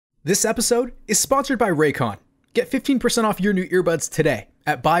This episode is sponsored by Raycon. Get 15% off your new earbuds today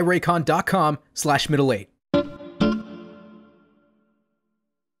at buyraycon.com/middle8.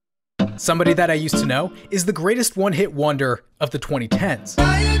 Somebody That I Used to Know is the greatest one-hit wonder of the 2010s.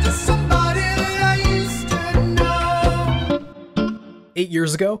 8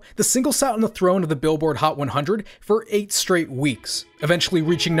 years ago, the single sat on the throne of the Billboard Hot 100 for 8 straight weeks, eventually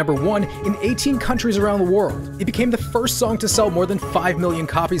reaching #1 in 18 countries around the world. It became the first song to sell more than 5 million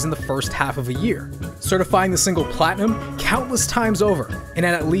copies in the first half of a year, certifying the single platinum countless times over, and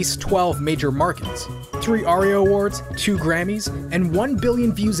at least 12 major markets. 3 ARIA Awards, 2 Grammys, and 1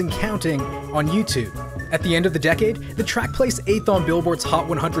 billion views and counting on YouTube. At the end of the decade, the track placed 8th on Billboard's Hot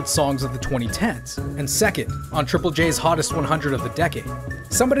 100 Songs of the 2010s, and 2nd on Triple J's Hottest 100 of the decade.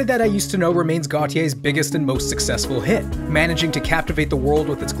 Somebody That I Used to Know remains Gotye's biggest and most successful hit, managing to captivate the world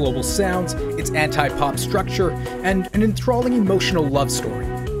with its global sounds, its anti-pop structure, and an enthralling emotional love story.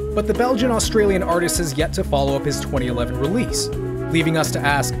 But the Belgian-Australian artist has yet to follow up his 2011 release, leaving us to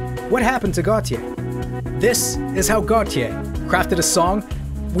ask, what happened to Gotye? This is how Gotye crafted a song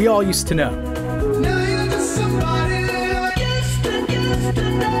we all used to know.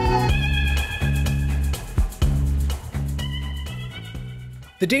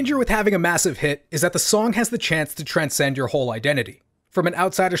 The danger with having a massive hit is that the song has the chance to transcend your whole identity. From an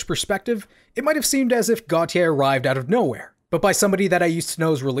outsider's perspective, it might have seemed as if Gotye arrived out of nowhere, but by Somebody That I Used to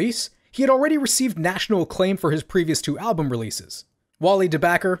Know's release, he had already received national acclaim for his previous 2 album releases. Wally De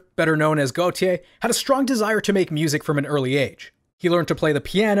Backer, better known as Gotye, had a strong desire to make music from an early age. He learned to play the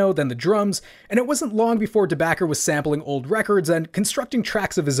piano, then the drums, and it wasn't long before De Backer was sampling old records and constructing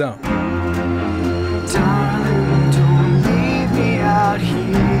tracks of his own.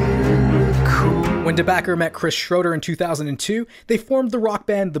 When De Backer met Chris Schroeder in 2002, they formed the rock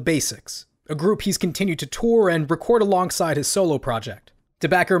band The Basics, a group he's continued to tour and record alongside his solo project. De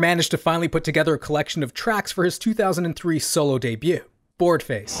Backer managed to finally put together a collection of tracks for his 2003 solo debut,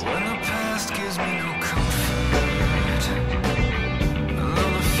 Boredface.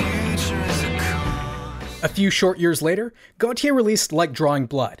 A few short years later, Gotye released Like Drawing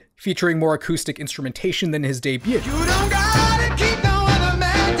Blood, featuring more acoustic instrumentation than his debut. You don't gotta keep no other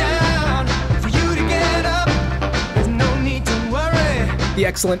man down for you to get up. There's no need to worry. The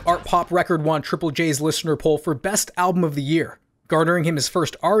excellent art pop record won Triple J's listener poll for Best Album of the Year, garnering him his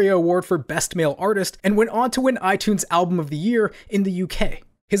first ARIA Award for Best Male Artist, and went on to win iTunes Album of the Year in the UK.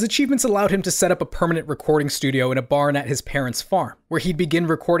 His achievements allowed him to set up a permanent recording studio in a barn at his parents' farm, where he'd begin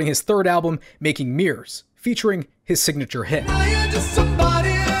recording his 3rd album, Making Mirrors, featuring his signature hit.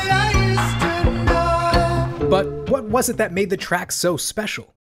 But what was it that made the track so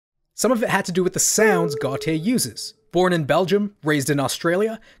special? Some of it had to do with the sounds Gotye uses. Born in Belgium, raised in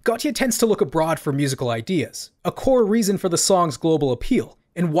Australia, Gotye tends to look abroad for musical ideas, a core reason for the song's global appeal,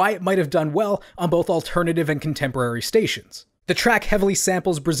 and why it might have done well on both alternative and contemporary stations. The track heavily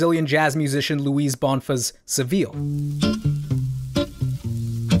samples Brazilian jazz musician Luiz Bonfa's Seville.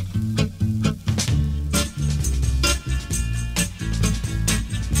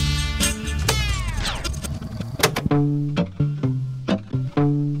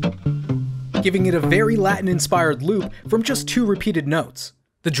 Giving it a very Latin-inspired loop from just 2 repeated notes.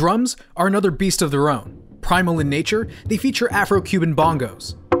 The drums are another beast of their own. Primal in nature, they feature Afro-Cuban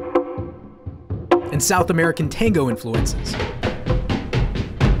bongos and South American tango influences.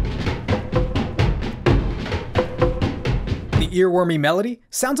 The earwormy melody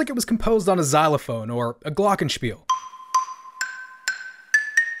sounds like it was composed on a xylophone or a glockenspiel.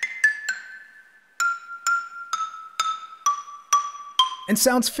 And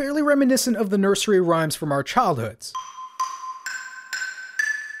sounds fairly reminiscent of the nursery rhymes from our childhoods.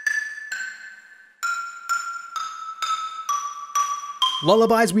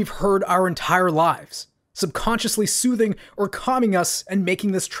 Lullabies we've heard our entire lives, subconsciously soothing or calming us and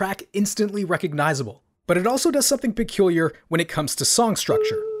making this track instantly recognizable. But it also does something peculiar when it comes to song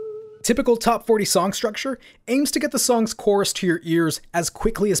structure. Typical top 40 song structure aims to get the song's chorus to your ears as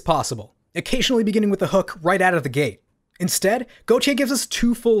quickly as possible, occasionally beginning with a hook right out of the gate. Instead, Gotye gives us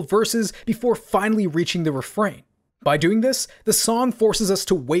 2 full verses before finally reaching the refrain. By doing this, the song forces us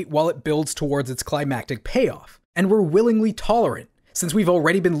to wait while it builds towards its climactic payoff, and we're willingly tolerant, since we've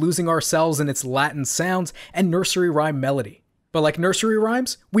already been losing ourselves in its Latin sounds and nursery rhyme melody. But like nursery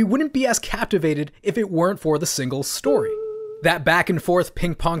rhymes, we wouldn't be as captivated if it weren't for the single's story. That back and forth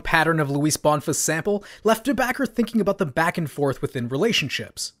ping-pong pattern of Luiz Bonfa's sample left De Backer thinking about the back and forth within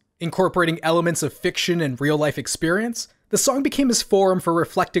relationships. Incorporating elements of fiction and real-life experience, the song became his forum for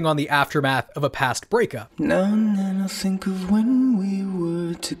reflecting on the aftermath of a past breakup. Now and then I think of when we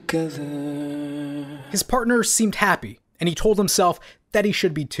were together. His partner seemed happy, and he told himself, that he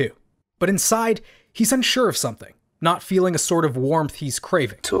should be too. But inside, he's unsure of something, not feeling a sort of warmth he's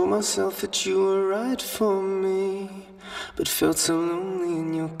craving. Told myself that you were right for me, but felt so lonely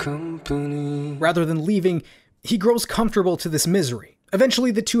in your company. Rather than leaving, he grows comfortable to this misery.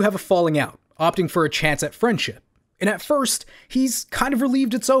 Eventually, the two have a falling out, opting for a chance at friendship. And at first, he's kind of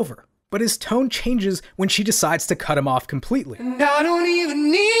relieved it's over. But his tone changes when she decides to cut him off completely. And I don't even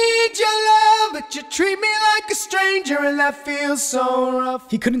need your love, but you treat me like a stranger, and that feels so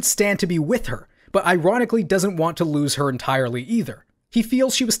rough. He couldn't stand to be with her, but ironically doesn't want to lose her entirely either. He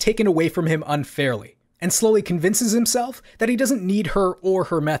feels she was taken away from him unfairly, and slowly convinces himself that he doesn't need her or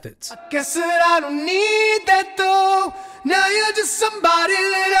her methods. I guess that I don't need that though. Now you're just somebody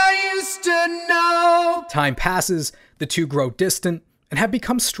that I used to know. Time passes, the two grow distant, and have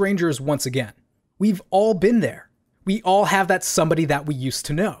become strangers once again. We've all been there. We all have that somebody that we used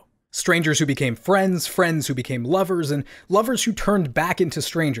to know. Strangers who became friends, friends who became lovers, and lovers who turned back into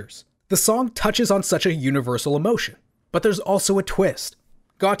strangers. The song touches on such a universal emotion. But there's also a twist.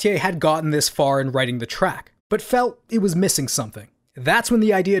 Gotye had gotten this far in writing the track, but felt it was missing something. That's when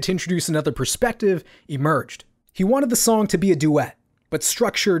the idea to introduce another perspective emerged. He wanted the song to be a duet, but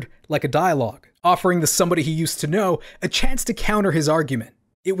structured like a dialogue, offering the somebody he used to know a chance to counter his argument.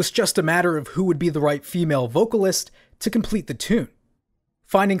 It was just a matter of who would be the right female vocalist to complete the tune.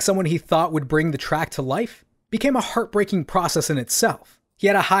 Finding someone he thought would bring the track to life became a heartbreaking process in itself. He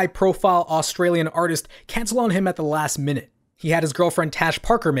had a high-profile Australian artist cancel on him at the last minute. He had his girlfriend Tash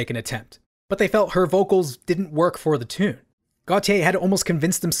Parker make an attempt, but they felt her vocals didn't work for the tune. Gotye had almost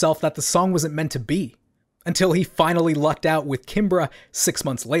convinced himself that the song wasn't meant to be, until he finally lucked out with Kimbra 6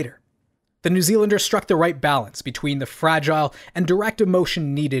 months later. The New Zealander struck the right balance between the fragile and direct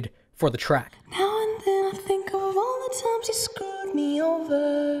emotion needed for the track. Now and then I think of all the times you screwed me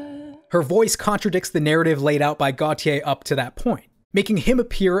over. Her voice contradicts the narrative laid out by Gotye up to that point, making him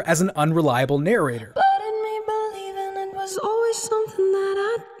appear as an unreliable narrator. But in me believing it was always something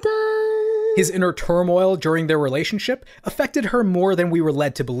that I'd done. His inner turmoil during their relationship affected her more than we were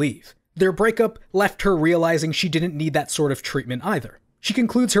led to believe. Their breakup left her realizing she didn't need that sort of treatment either. She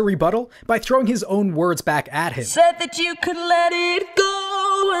concludes her rebuttal by throwing his own words back at him. Said that you could let it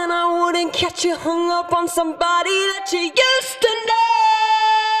go, and I wouldn't catch you hung up on somebody that you used to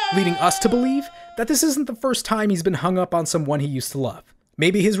know. Leading us to believe that this isn't the first time he's been hung up on someone he used to love.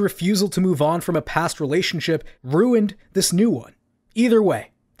 Maybe his refusal to move on from a past relationship ruined this new one. Either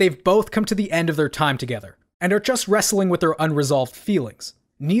way, they've both come to the end of their time together, and are just wrestling with their unresolved feelings.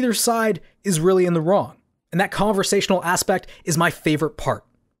 Neither side is really in the wrong. And that conversational aspect is my favorite part,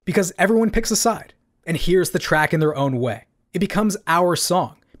 because everyone picks a side and hears the track in their own way. It becomes our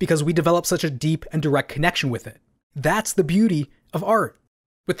song because we develop such a deep and direct connection with it. That's the beauty of art.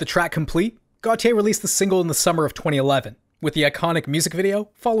 With the track complete, Gotye released the single in the summer of 2011, with the iconic music video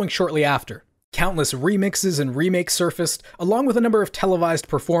following shortly after. Countless remixes and remakes surfaced, along with a number of televised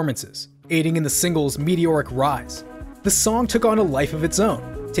performances, aiding in the single's meteoric rise. The song took on a life of its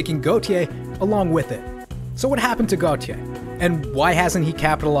own, taking Gotye along with it. So what happened to Gotye? And why hasn't he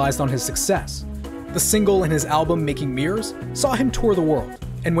capitalized on his success? The single and his album Making Mirrors saw him tour the world,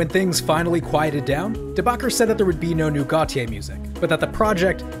 and when things finally quieted down, Debakar said that there would be no new Gotye music, but that the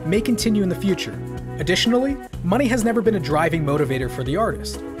project may continue in the future. Additionally, money has never been a driving motivator for the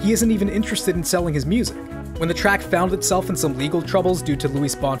artist. He isn't even interested in selling his music. When the track found itself in some legal troubles due to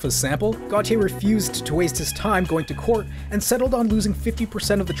Luis Bonfa's sample, Gotye refused to waste his time going to court and settled on losing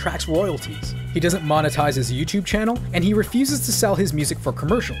 50% of the track's royalties. He doesn't monetize his YouTube channel, and he refuses to sell his music for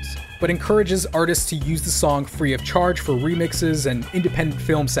commercials, but encourages artists to use the song free of charge for remixes and independent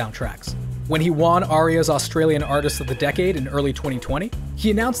film soundtracks. When he won ARIA's Australian Artist of the Decade in early 2020, he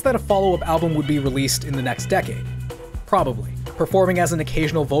announced that a follow-up album would be released in the next decade. Probably. Performing as an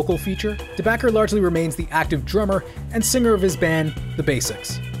occasional vocal feature, Debakar largely remains the active drummer and singer of his band, The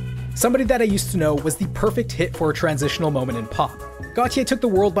Basics. Somebody That I Used to Know was the perfect hit for a transitional moment in pop. Gotye took the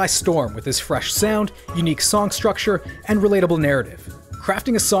world by storm with his fresh sound, unique song structure, and relatable narrative,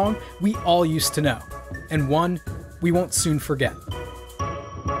 crafting a song we all used to know, and one we won't soon forget.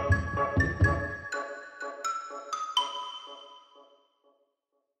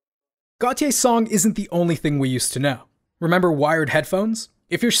 Gotye's song isn't the only thing we used to know. Remember wired headphones?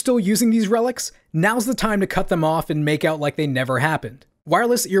 If you're still using these relics, now's the time to cut them off and make out like they never happened.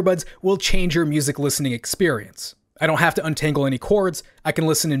 Wireless earbuds will change your music listening experience. I don't have to untangle any cords, I can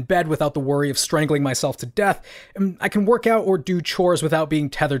listen in bed without the worry of strangling myself to death, and I can work out or do chores without being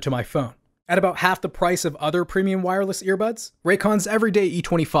tethered to my phone. At about half the price of other premium wireless earbuds, Raycon's everyday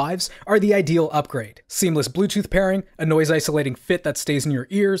E25s are the ideal upgrade. Seamless Bluetooth pairing, a noise-isolating fit that stays in your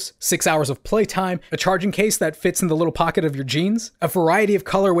ears, 6 hours of playtime, a charging case that fits in the little pocket of your jeans, a variety of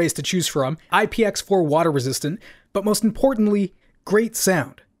colorways to choose from, IPX4 water resistant, but most importantly, great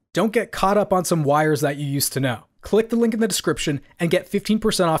sound. Don't get caught up on some wires that you used to know. Click the link in the description and get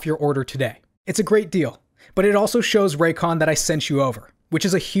 15% off your order today. It's a great deal, but it also shows Raycon that I sent you over, which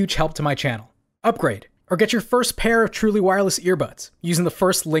is a huge help to my channel. Upgrade, or get your first pair of truly wireless earbuds using the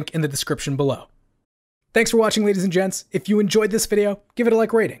first link in the description below. Thanks for watching, ladies and gents. If you enjoyed this video, give it a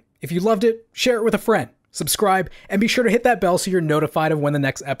like rating. If you loved it, share it with a friend, subscribe, and be sure to hit that bell so you're notified of when the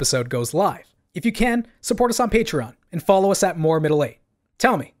next episode goes live. If you can, support us on Patreon and follow us at MoreMiddle8.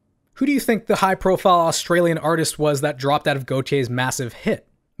 Tell me, who do you think the high-profile Australian artist was that dropped out of Gotye's massive hit?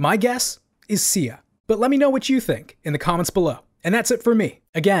 My guess is Sia. But let me know what you think in the comments below. And that's it for me.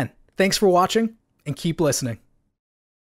 Again, thanks for watching, and keep listening.